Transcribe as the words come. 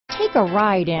Take a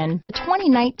ride in the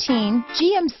 2019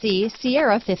 GMC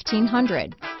Sierra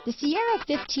 1500. The Sierra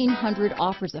 1500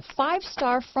 offers a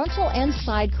 5-star frontal and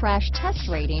side crash test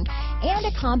rating and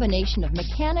a combination of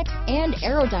mechanics and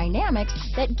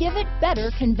aerodynamics that give it better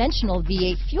conventional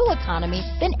V8 fuel economy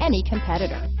than any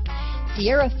competitor.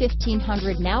 Sierra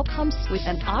 1500 now comes with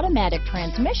an automatic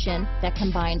transmission that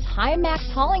combines high max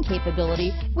hauling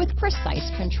capability with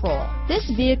precise control. This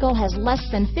vehicle has less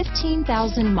than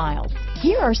 15,000 miles.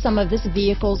 Here are some of this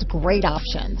vehicle's great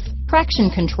options: traction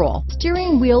control,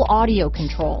 steering wheel audio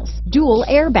controls, dual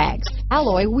airbags,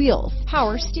 alloy wheels,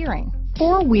 power steering,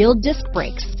 4-wheel disc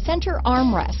brakes, center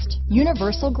armrest,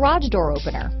 universal garage door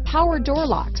opener, power door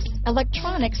locks,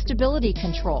 electronic stability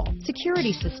control,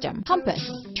 security system,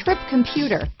 compass, trip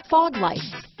computer, fog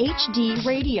lights, HD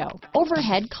radio,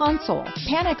 overhead console,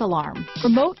 panic alarm,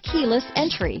 remote keyless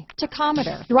entry,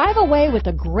 tachometer. Drive away with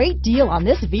a great deal on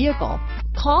this vehicle.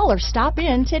 Call or stop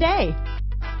in today.